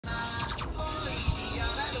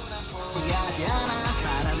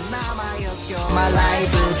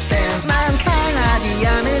라이브 댄스 난 강하지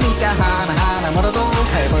않으니까 하나하나 멀어도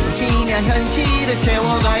해보는 지냐 현실을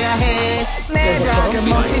채워가야 해내 작은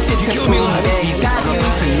멋진 시트콤에 가진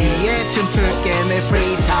승리에 춤출게 내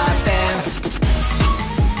프리타 댄스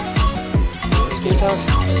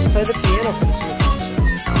Play the piano for this one.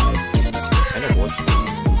 I know what. I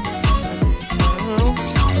don't know.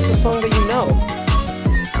 It's a song that you know.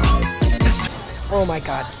 Oh my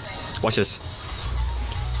god. Watch this.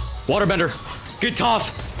 Waterbender! Get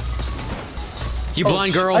tough! You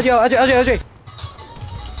blind girl! Ajay!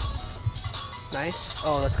 Nice.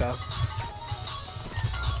 Oh, let's go.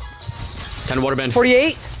 10 waterbend.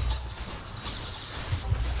 48?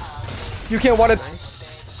 You can't water. Nice.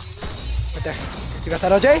 Right there. You got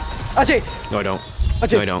that, Ajay? Ajay! No, I don't.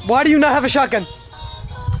 Ajay, No, I don't. why do you not have a shotgun?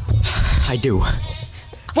 I do.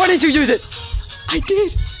 Why didn't you use it? I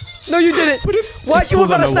did! No, you didn't. Why you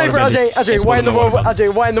whip out a sniper, Ajay? Ajay, why in the world?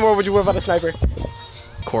 Ajay, why in the world would you whip out a sniper?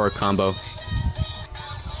 Core combo.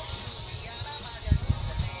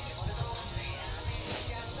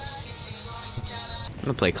 I'm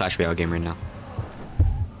gonna play a Clash Royale game right now.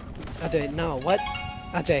 Ajay, no, what?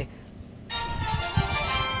 Ajay,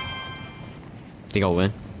 Think I'll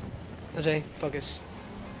win? Ajay, focus.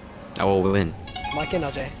 I will win. Lock in,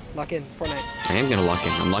 Ajay. Lock in. Fortnite. I am gonna lock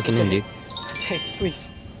in. I'm locking in, dude. Ajay,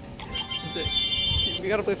 please. Ajay, we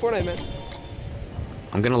gotta play Fortnite, man.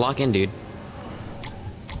 I'm gonna lock in, dude.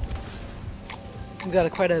 We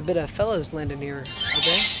got quite a bit of fellas landing here,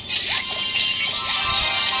 Ajay.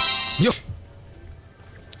 Yo.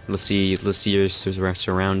 Let's see your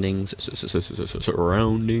surroundings.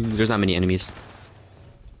 Surroundings. There's not many enemies.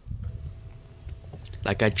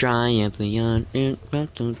 Like a giant leon. You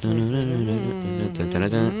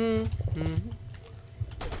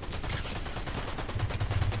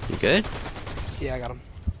good? Yeah, I got him.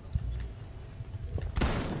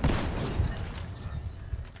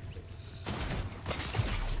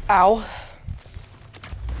 Ow.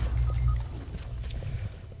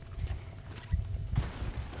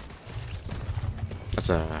 That's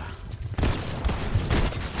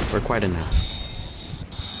we're quite in a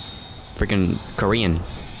freaking Korean.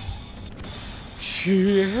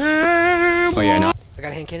 Oh yeah, no. I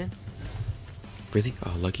got a hand cannon. Really?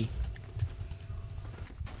 Oh, lucky.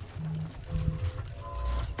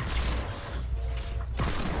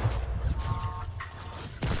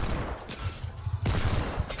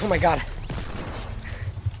 Oh my god.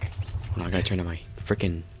 Oh, I gotta turn on my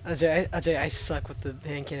freaking. Ajay, I suck with the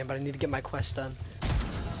hand cannon, but I need to get my quest done.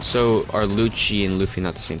 So are Lucci and Luffy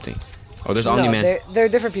not the same thing? Oh, there's No, Omni-Man. they're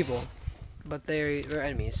different people, but they're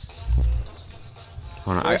enemies.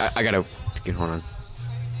 Hold on, I gotta. Hold on.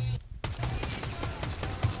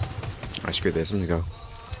 I screwed this. I'm gonna go.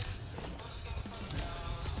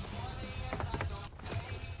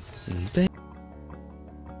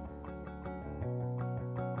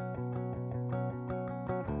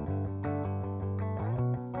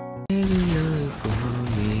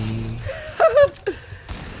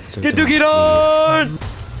 Get to get on!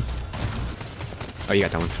 Oh, you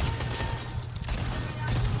got that one.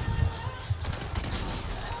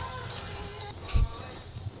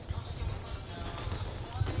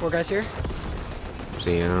 More guys here.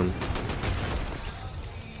 See, Got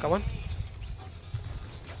one.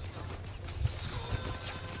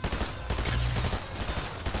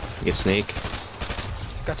 get Snake.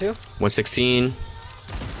 Got two. 116.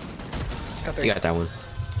 Got three. You got that one.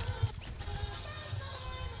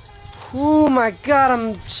 Oh my god,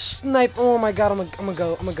 I'm snipe. Oh my god, I'm a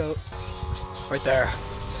goat. Right there.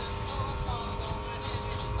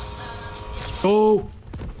 Oh!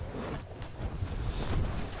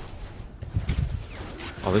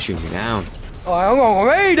 Oh, they're shooting me down. Oh, I'm going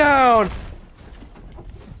way down.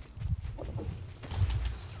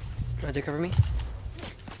 Magic, cover me.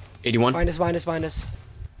 81. Bind us.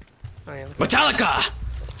 Oh yeah. Metallica!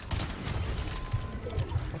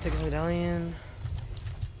 I'll take his medallion.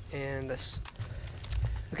 And this.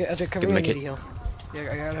 Okay, Ajay, cover Give me. me I my need kit. to heal. Yeah,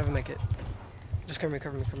 I gotta have a med kit. Just cover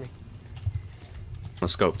me. No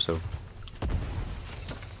scope, so.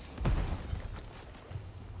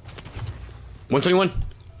 121.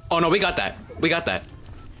 Oh no, we got that.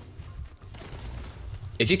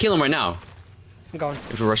 If you kill him right now, I'm going.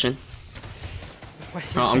 if we're rushing, What,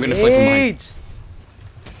 oh, I'm gonna flick from behind. AIDS?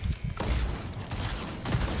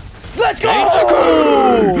 Let's go!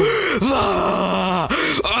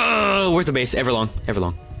 Where's the base? Everlong.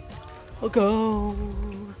 We'll go.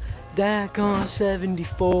 Back on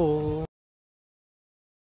 74.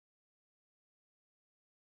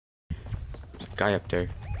 Guy up there.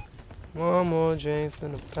 One more drink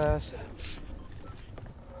from the past.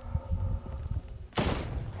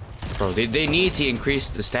 Bro, they need to increase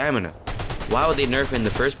the stamina. Why would they nerf it in the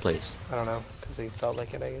first place? I don't know, because they felt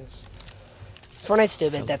like it, I guess. Fortnite's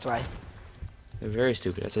stupid, that's why. They're very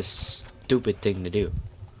stupid. That's a stupid thing to do.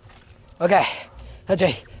 Okay,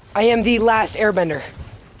 Ajay, I am the last airbender.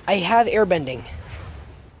 I have airbending.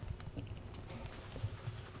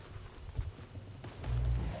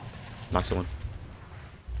 Knock someone.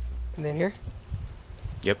 And then here?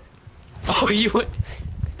 Yep. Oh, you went.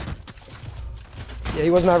 Yeah, he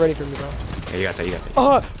was not ready for me, bro. Yeah, you got that. You got that.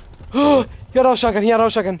 Oh, he had all shotgun. He had all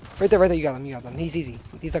shotgun. Right there, right there. You got him. You got him. He's easy.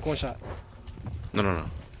 He's like one shot. No, no,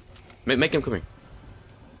 no. Make him come here.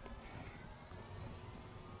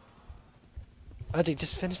 Ajay,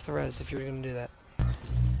 just finish the res if you were gonna do that.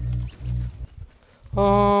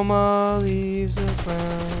 All my leaves are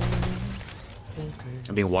brown.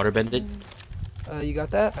 I'm being waterbended. You got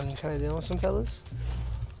that? I'm kind of dealing with some fellas.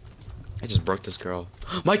 I just broke this girl.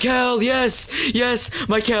 Michael, yes, yes,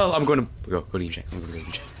 Michael. I'm going to go game check. I'm going to go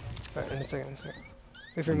game check. Alright, in a second.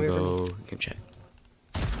 Wait for I'm me. Wait for go me. game check.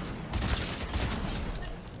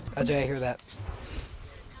 Ajay, I hear that.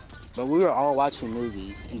 But we were all watching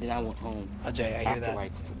movies, and then I went home Ajay, I hear after that.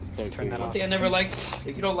 like third Turn that period. off. I never liked.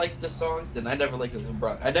 If you don't like the song, then I never liked the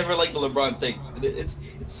LeBron. I never liked the LeBron thing. It's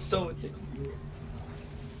so addictive.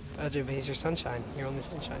 Ajay, but he's your sunshine. Your only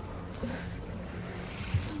sunshine.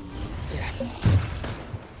 Yeah.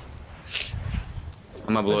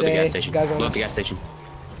 I'm gonna blow up the Okay, gas station. guys on Blow up us. the gas station.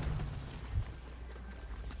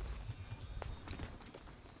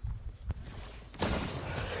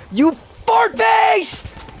 You fart face!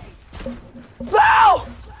 No!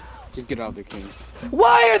 Just get out there, King.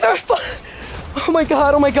 Why are there oh my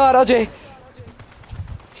god, Ajay.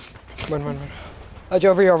 Run. Ajay,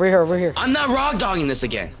 over here. I'm not rock dogging this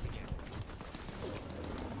again.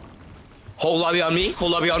 Whole lobby on me. Whole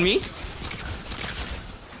lobby on me.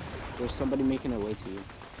 There's somebody making their way to you.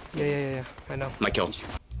 Yeah, I know. My kill.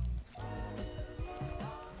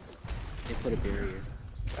 They put a barrier.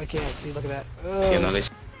 I can't see, look at that. Yeah, no,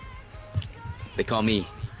 they call me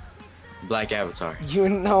Black Avatar. You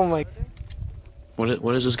know my...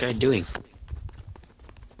 What is this guy doing?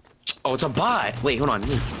 Oh, it's a bot. Wait, hold on. Let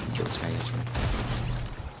me kill this guy.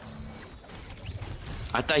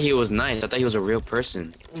 I thought he was nice. I thought he was a real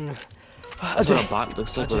person. That's what a bot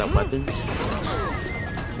looks like without weapons.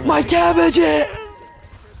 My cabbage!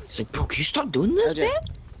 He's like, bro, can you stop doing this, LJ. man?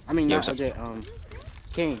 I mean, Yeah, not what's up? LJ,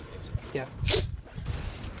 King. Yeah.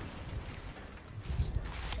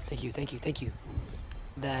 Thank you.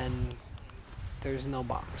 Then there's no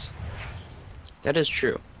bombs. That is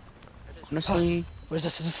true. Honestly, What is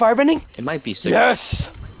this? Is this firebending? it might be sick. Yes!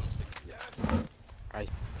 Alright.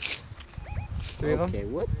 3 of them? Okay,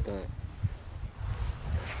 what the?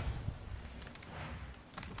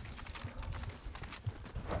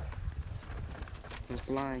 I'm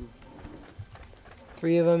flying.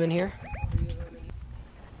 3 of them in here.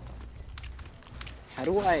 How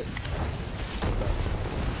do I?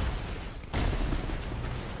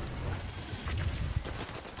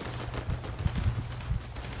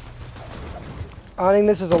 I think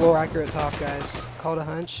this is a low accurate top, guys. Call to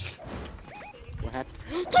hunch. What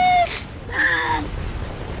happened?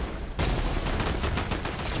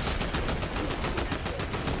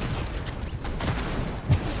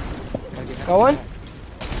 Got one?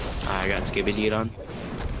 I got skibbidied on.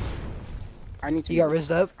 I need to. You got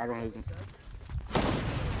rizzed up? I don't even.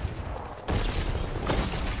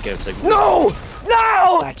 Get up, sick. No!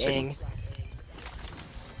 No! Black Ing.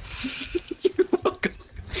 You're welcome.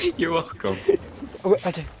 You're welcome. Oh, wait,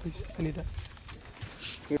 Ajay, please. I need that.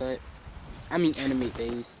 But I mean, enemy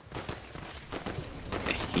base.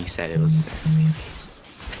 He said it was.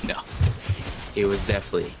 No. It was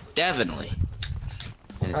definitely.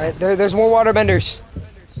 Alright, there's more water benders.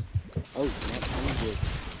 Oh snap! I need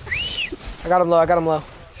this. I got him low.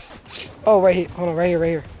 Oh, right here. Hold on, right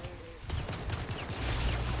here.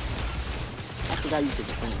 I forgot you could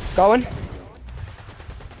defend. Got one?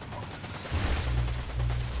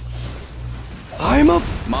 I'm a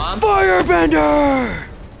Mom? firebender!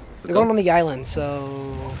 They're going on the island,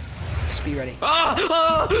 so just be ready.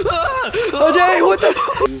 Ajay, what the?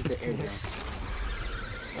 Use the air gun.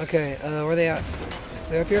 Okay, where are they at?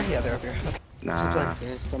 They're up here? Yeah, they're up here. Okay. Nah.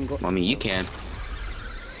 There's some go. Mommy, you can.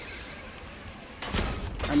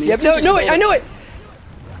 I mean, Yep, you could just I knew it!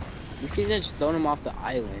 You could just throw them off the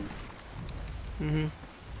island. Mm-hmm.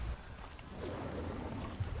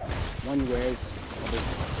 One res.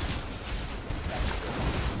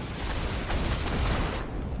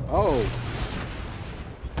 Oh,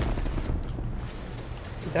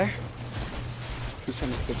 You there? he's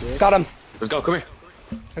trying to put it. Got him! Let's go, come here.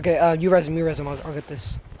 Okay, you res him, I'll get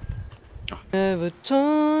this. Never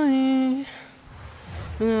time.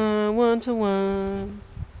 One to one.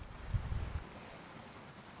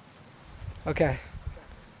 Okay.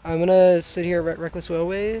 I'm gonna sit here at Reckless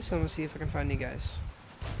Whaleways. I'm gonna see if I can find you guys.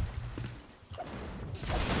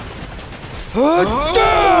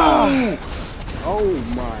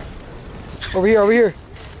 Oh my. Over here, over here.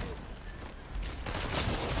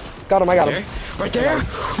 Got him, I got him. Right there.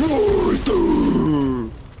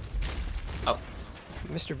 Oh,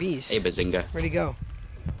 Mr. Beast. hey, Bazinga. Where'd he go?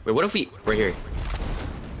 Wait, what if we? We're here.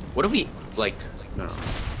 What if we like? No.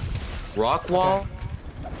 Rock wall.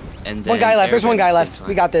 And then One guy left. There's one airbend guy at the left. same We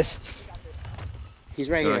time. got this. He's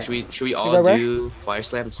right No, here. should we go all where? do fire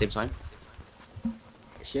slam at the same time?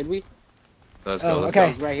 Should we? Let's Oh, go. Let's okay.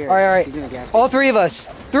 He's right here. All right, all right. He's in the gas All station. three of us.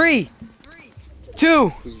 3,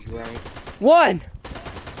 2, He's right. 1.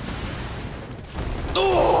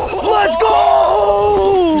 Oh! Let's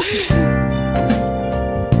go!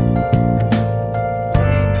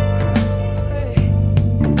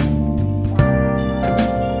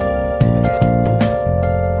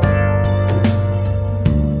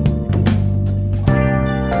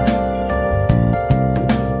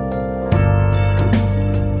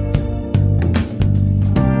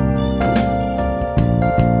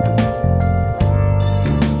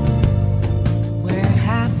 Where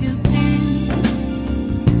have you been?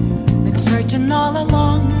 Been searching all along.